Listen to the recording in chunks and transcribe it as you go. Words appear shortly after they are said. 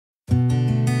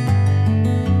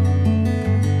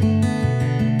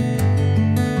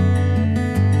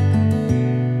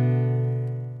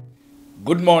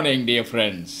Good morning, dear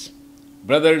friends,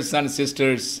 brothers and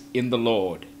sisters in the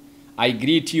Lord. I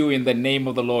greet you in the name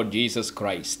of the Lord Jesus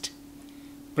Christ.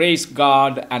 Praise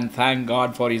God and thank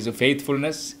God for His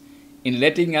faithfulness in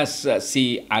letting us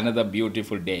see another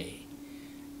beautiful day.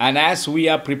 And as we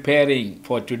are preparing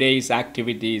for today's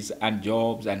activities and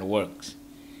jobs and works,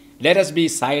 let us be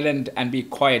silent and be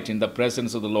quiet in the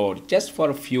presence of the Lord just for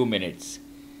a few minutes,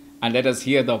 and let us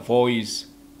hear the voice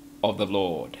of the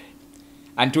Lord.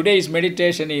 And today's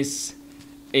meditation is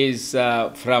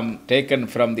taken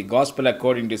from the Gospel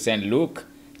according to St. Luke,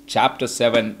 chapter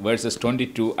 7, verses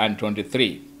 22 and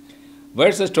 23.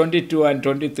 Verses 22 and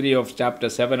 23 of chapter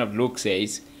 7 of Luke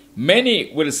says,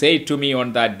 "Many will say to me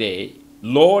on that day,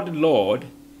 Lord, Lord,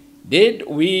 did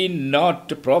we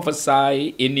not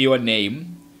prophesy in your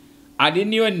name, and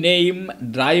in your name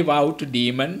drive out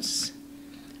demons,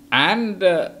 and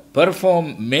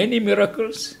perform many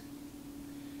miracles?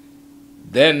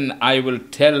 Then I will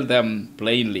tell them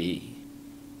plainly,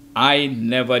 I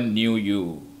never knew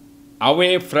you.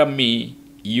 Away from me,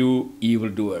 you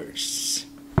evildoers."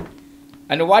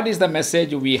 And what is the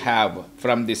message we have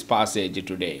from this passage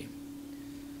today?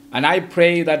 And I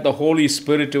pray that the Holy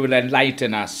Spirit will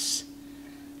enlighten us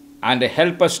and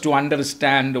help us to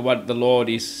understand what the Lord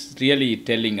is really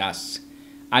telling us.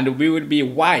 And we will be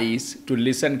wise to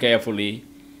listen carefully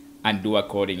and do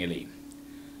accordingly.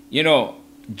 You know,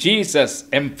 Jesus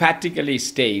emphatically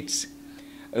states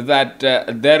that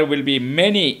there will be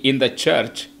many in the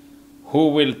church who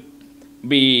will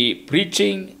be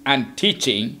preaching and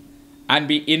teaching and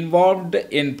be involved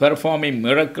in performing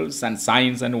miracles and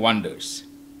signs and wonders.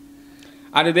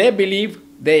 And they believe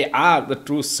they are the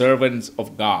true servants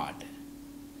of God.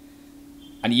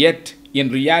 And yet, in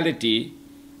reality,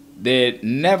 they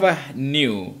never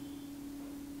knew.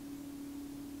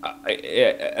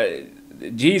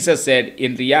 Jesus said,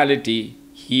 in reality,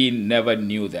 He never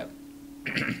knew them.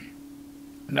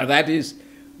 Now that is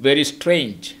very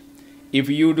strange. If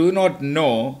you do not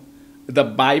know the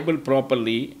Bible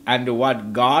properly and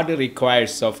what God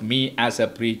requires of me as a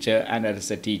preacher and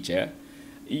as a teacher,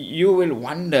 you will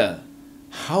wonder,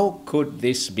 how could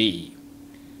this be?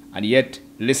 And yet,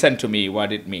 listen to me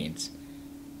what it means.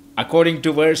 According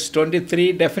to verse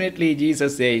 23, definitely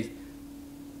Jesus says,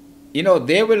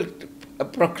 they will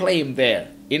proclaim there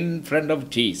in front of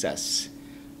Jesus,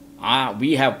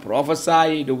 we have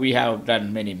prophesied, we have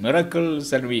done many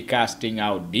miracles, and we casting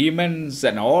out demons,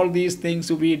 and all these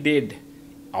things we did,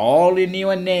 all in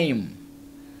your name.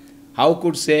 How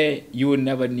could say you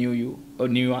never knew you or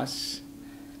knew us?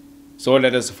 So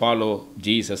let us follow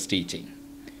Jesus' teaching.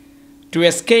 To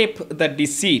escape the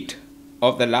deceit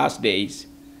of the last days,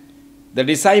 the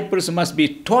disciples must be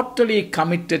totally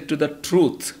committed to the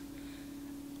truth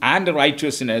and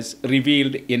righteousness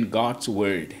revealed in God's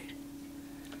word.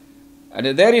 And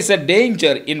there is a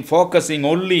danger in focusing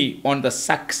only on the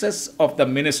success of the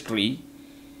ministry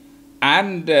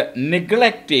and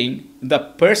neglecting the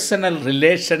personal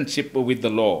relationship with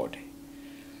the Lord.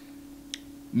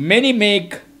 Many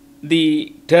make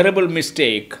the terrible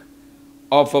mistake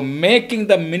of making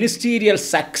the ministerial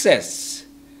success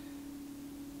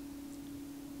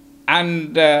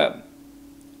and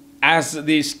as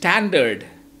the standard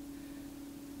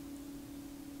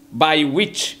by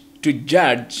which to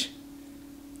judge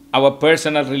our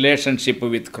personal relationship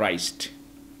with Christ.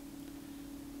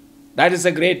 That is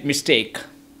a great mistake.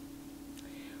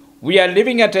 We are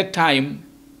living at a time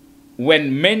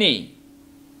when many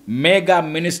mega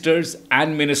ministers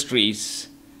and ministries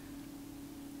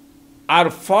are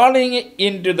falling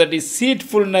into the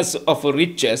deceitfulness of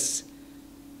riches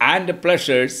and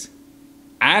pleasures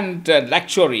and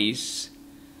luxuries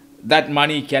that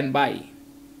money can buy.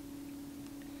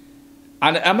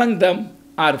 And among them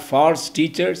are false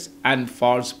teachers and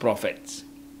false prophets.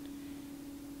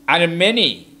 And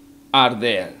many are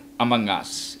there among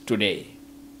us today.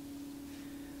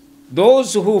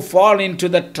 Those who fall into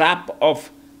the trap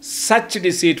of such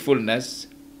deceitfulness,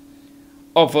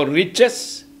 of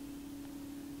riches,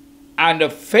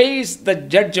 and face the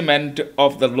judgment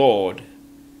of the Lord,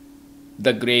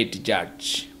 the great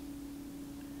judge.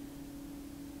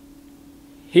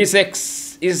 His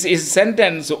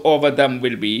sentence over them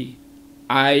will be,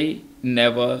 I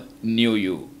never knew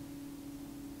you.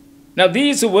 Now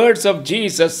these words of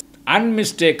Jesus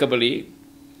unmistakably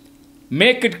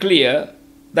make it clear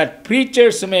that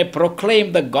preachers may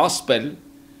proclaim the gospel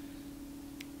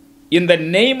in the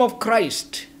name of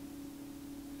Christ,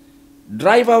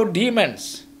 drive out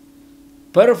demons,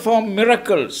 perform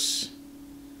miracles,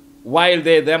 while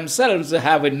they themselves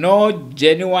have no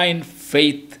genuine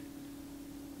faith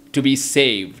to be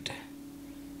saved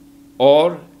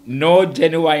or no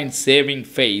genuine saving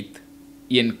faith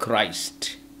in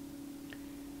Christ.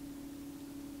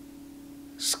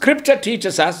 Scripture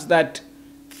teaches us that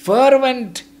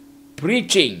fervent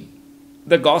preaching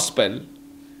the gospel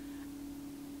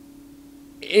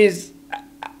is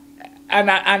an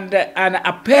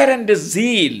apparent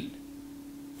zeal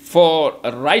for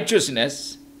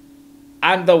righteousness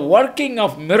and the working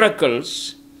of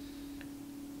miracles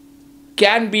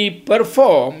can be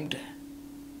performed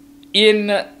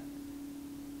in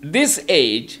this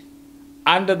age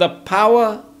under the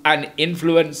power and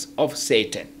influence of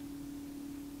Satan.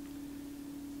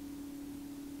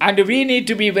 And we need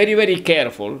to be very, very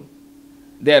careful,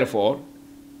 therefore,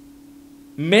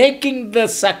 making the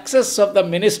success of the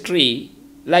ministry,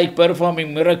 like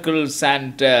performing miracles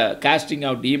and casting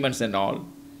out demons and all,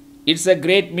 it's a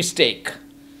great mistake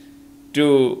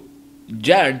to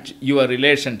judge your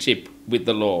relationship with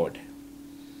the Lord.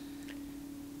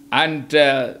 And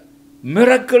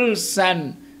miracles,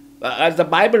 and as the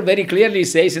Bible very clearly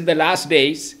says, in the last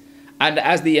days, and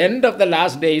as the end of the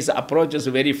last days approaches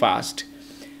very fast,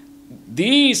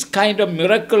 these kind of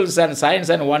miracles and signs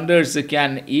and wonders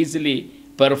can easily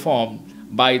perform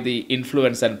by the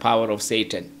influence and power of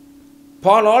Satan.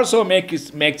 Paul also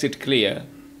makes it clear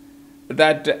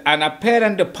that an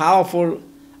apparent powerful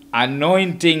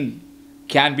anointing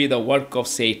can be the work of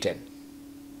Satan.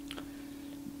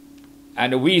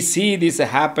 And we see this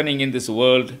happening in this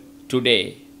world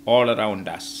today, all around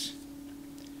us.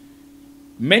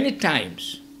 Many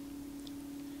times,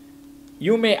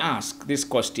 you may ask this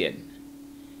question: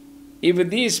 if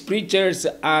these preachers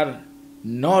are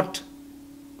not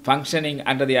functioning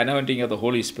under the anointing of the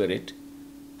Holy Spirit,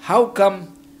 how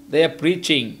come their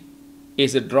preaching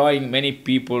is drawing many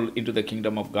people into the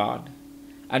kingdom of God?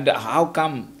 And how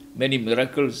come many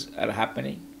miracles are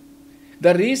happening?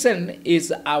 The reason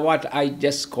is what I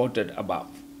just quoted above.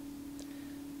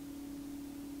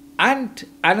 And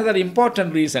another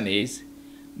important reason is,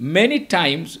 many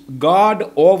times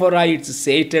God overrides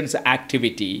Satan's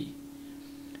activity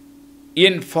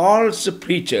in false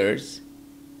preachers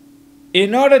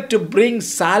in order to bring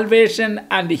salvation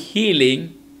and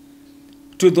healing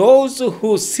to those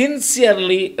who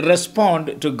sincerely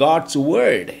respond to God's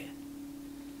word.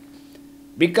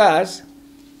 Because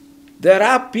there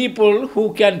are people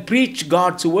who can preach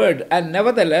God's word, and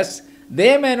nevertheless,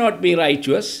 they may not be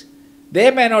righteous,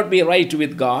 they may not be right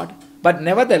with God, but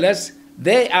nevertheless,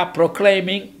 they are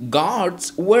proclaiming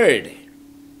God's word.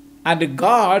 And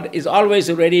God is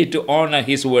always ready to honor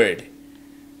His word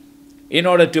in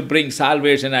order to bring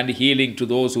salvation and healing to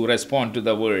those who respond to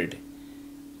the word.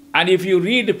 And if you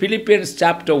read Philippians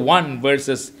chapter 1,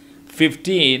 verses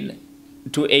 15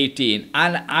 to 18,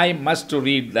 and I must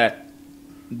read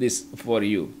this for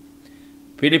you.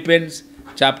 Philippians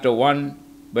chapter 1,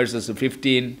 verses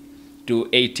 15 to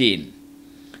 18.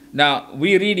 Now,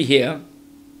 we read here,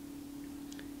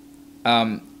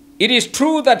 it is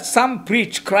true that some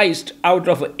preach Christ out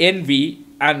of envy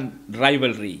and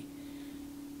rivalry,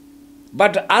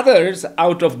 but others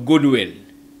out of goodwill.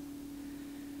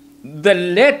 The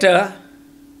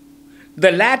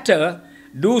latter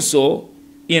do so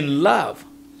in love,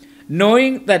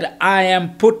 knowing that I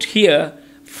am put here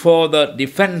for the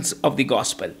defense of the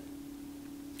gospel.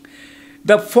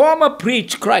 The former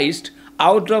preach Christ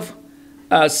out of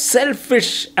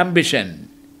selfish ambition,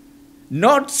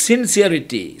 not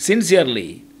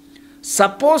sincerely,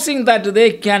 supposing that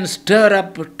they can stir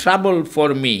up trouble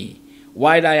for me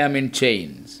while I am in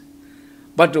chains.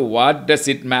 But what does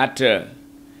it matter?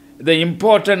 The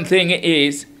important thing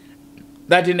is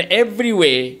that in every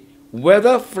way,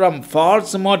 whether from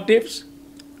false motives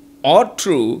or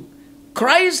true,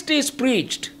 Christ is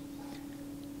preached,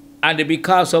 and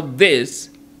because of this,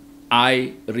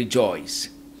 I rejoice.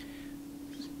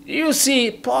 You see,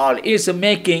 Paul is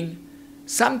making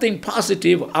something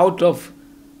positive out of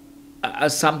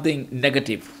something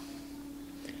negative,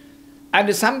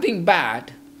 and something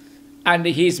bad, and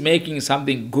he is making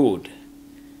something good.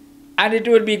 And it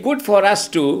will be good for us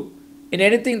to, in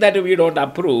anything that we don't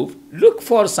approve, look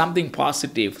for something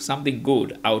positive, something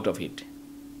good out of it.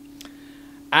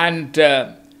 And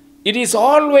it is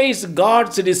always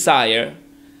God's desire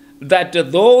that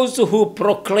those who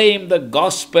proclaim the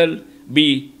gospel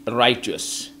be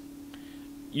righteous.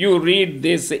 You read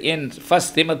this in 1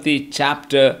 Timothy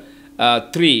chapter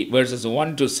 3, verses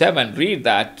 1 to 7. Read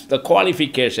that, the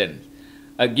qualification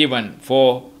given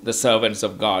for the servants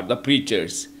of God, the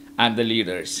preachers and the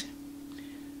leaders.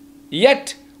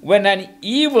 Yet, when an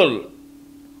evil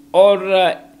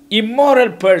or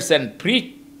immoral person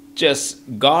preaches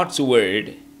God's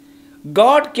word,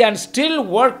 God can still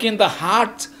work in the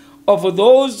hearts of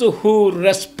those who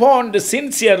respond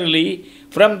sincerely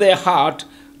from their heart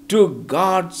to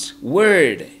God's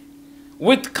word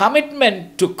with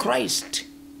commitment to Christ.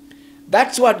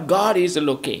 That's what God is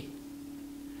looking.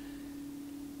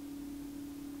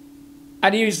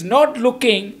 And He is not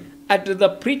looking at the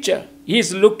preacher. He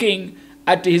is looking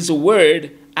at His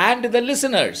word and the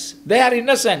listeners. They are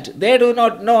innocent. They do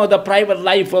not know the private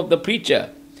life of the preacher.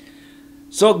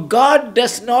 So God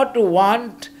does not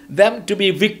want them to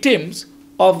be victims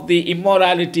of the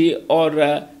immorality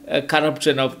or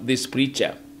corruption of this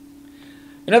preacher.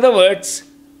 In other words,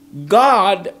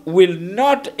 God will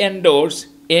not endorse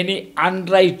any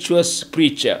unrighteous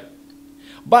preacher,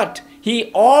 but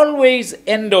He always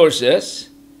endorses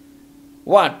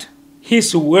what?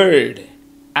 His word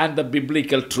and the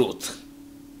biblical truth.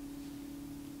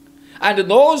 And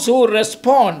those who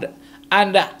respond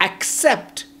and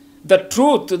accept the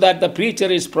truth that the preacher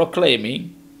is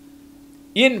proclaiming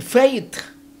in faith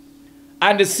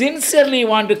and sincerely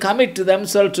want to commit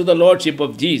themselves to the Lordship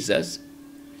of Jesus,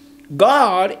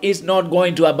 God is not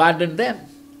going to abandon them.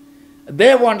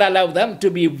 They won't allow them to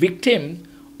be victims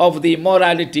of the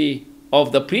immorality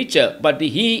of the preacher, but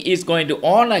He is going to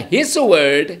honor His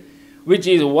word, which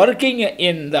is working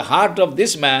in the heart of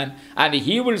this man, and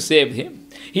He will save him.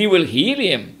 He will heal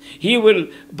him. He will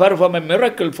perform a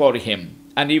miracle for him.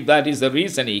 And if that is the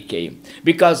reason he came,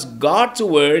 because God's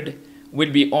word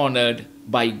will be honored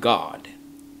by God.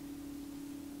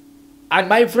 And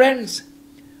my friends,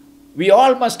 we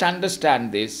all must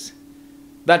understand this,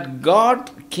 that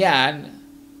God can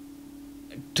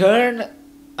turn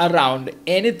around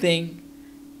anything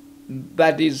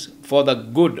that is for the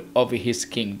good of His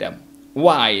kingdom,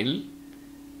 while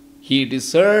He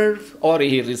deserves or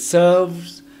He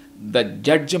reserves the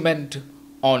judgment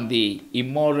on the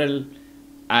immoral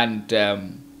and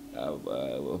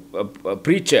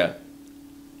preacher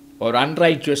or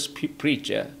unrighteous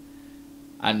preacher,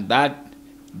 and that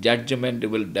judgment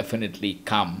will definitely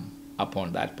come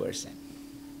upon that person.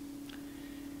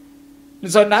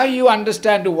 So now you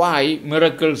understand why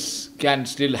miracles can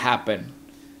still happen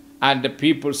and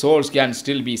people's souls can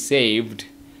still be saved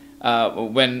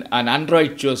when an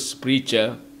unrighteous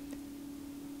preacher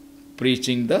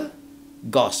preaching the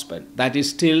gospel. That is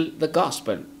still the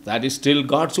gospel. That is still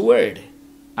God's word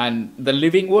and the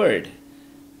living word.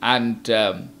 And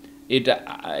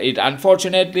it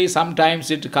unfortunately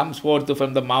sometimes it comes forth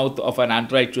from the mouth of an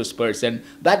unrighteous person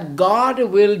that God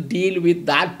will deal with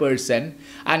that person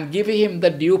and give him the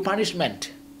due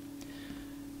punishment.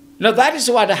 Now that is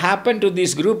what happened to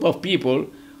this group of people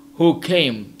who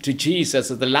came to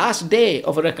Jesus at the last day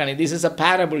of reckoning. This is a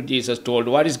parable Jesus told,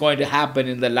 what is going to happen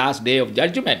in the last day of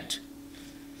judgment.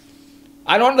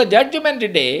 And on the judgment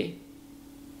day,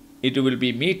 it will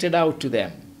be meted out to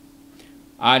them.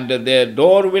 And their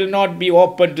door will not be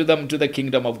opened to them to the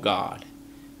kingdom of God.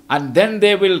 And then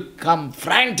they will come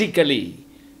frantically,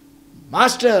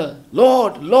 Master,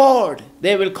 Lord, Lord.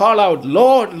 They will call out,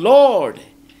 Lord, Lord.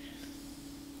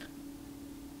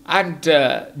 And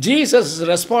Jesus'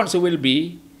 response will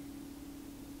be,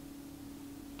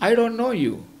 I don't know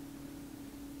you.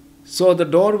 So the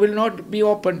door will not be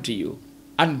open to you.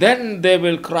 And then they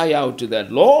will cry out to them,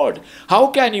 Lord, how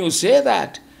can you say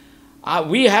that?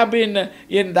 We have been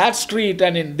in that street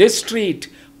and in this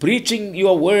street preaching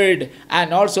your word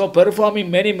and also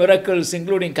performing many miracles,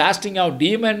 including casting out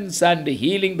demons and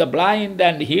healing the blind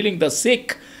and healing the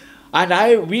sick.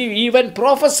 And we even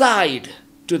prophesied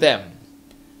to them.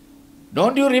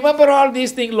 Don't you remember all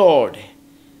these things, Lord?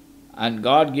 And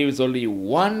God gives only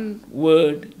one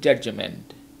word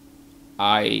judgment.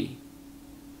 I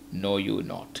know you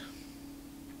not.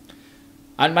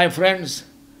 And my friends,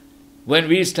 when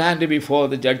we stand before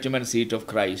the judgment seat of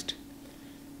Christ,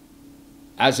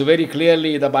 as very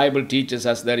clearly the Bible teaches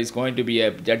us, there is going to be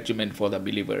a judgment for the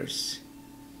believers.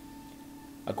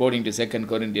 According to 2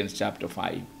 Corinthians chapter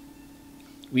 5.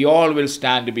 We all will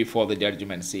stand before the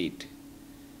judgment seat.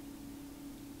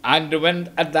 And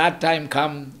when at that time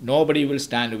come, nobody will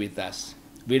stand with us.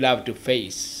 We'll have to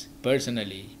face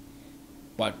personally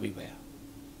what we were.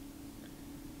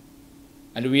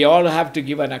 And we all have to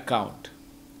give an account.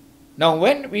 Now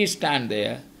when we stand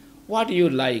there, what do you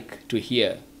like to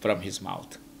hear from his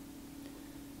mouth?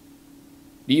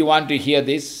 Do you want to hear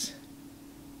this?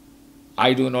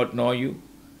 I do not know you.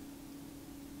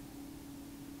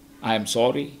 I am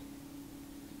sorry.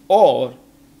 Or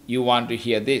you want to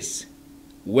hear this?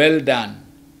 Well done,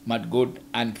 my good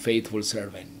and faithful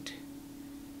servant.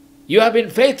 You have been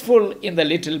faithful in the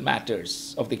little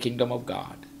matters of the kingdom of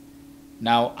God.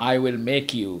 Now I will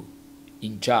make you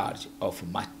in charge of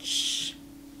much.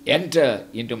 Enter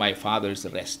into my Father's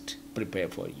rest, prepare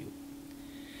for you.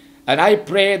 And I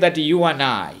pray that you and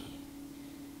I,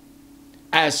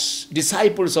 as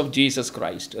disciples of Jesus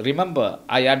Christ, remember,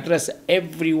 I address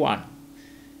everyone,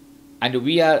 and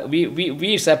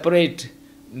we separate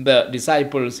the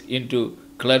disciples into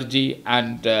clergy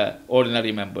and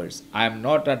ordinary members. I am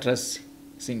not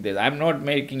addressing this. I am not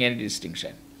making any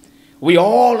distinction. We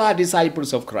all are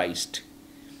disciples of Christ,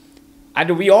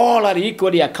 and we all are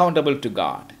equally accountable to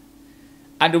God,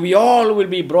 and we all will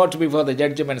be brought before the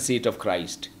judgment seat of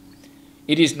Christ.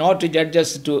 It is not to judge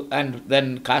us and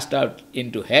then cast out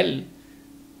into hell.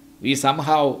 We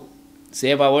somehow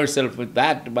save ourselves with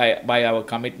that by our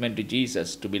commitment to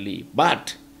Jesus to believe.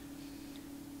 But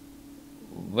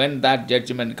when that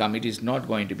judgment comes, it is not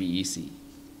going to be easy.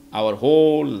 Our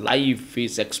whole life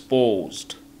is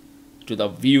exposed to the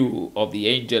view of the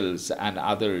angels and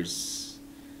others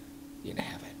in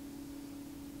heaven.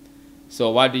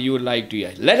 So what do you like to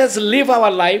hear? Let us live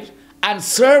our life and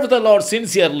serve the Lord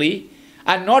sincerely,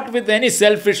 and not with any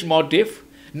selfish motive,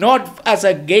 not as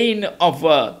a gain of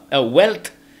a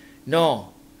wealth.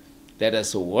 No, let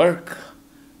us work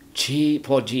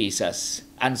for Jesus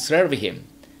and serve Him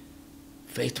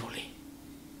faithfully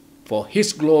for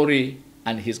His glory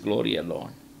and His glory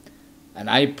alone. And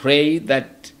I pray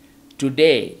that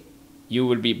today you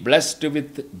will be blessed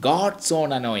with God's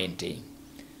own anointing.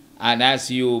 And as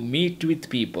you meet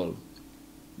with people,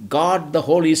 God, the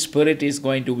Holy Spirit, is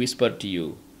going to whisper to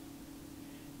you.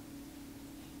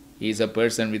 He is a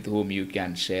person with whom you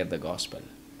can share the gospel.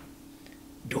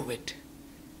 Do it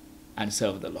and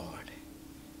serve the Lord.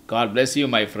 God bless you,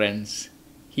 my friends.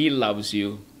 He loves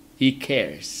you. He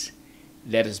cares.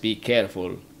 Let us be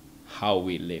careful how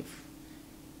we live.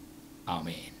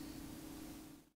 Amen.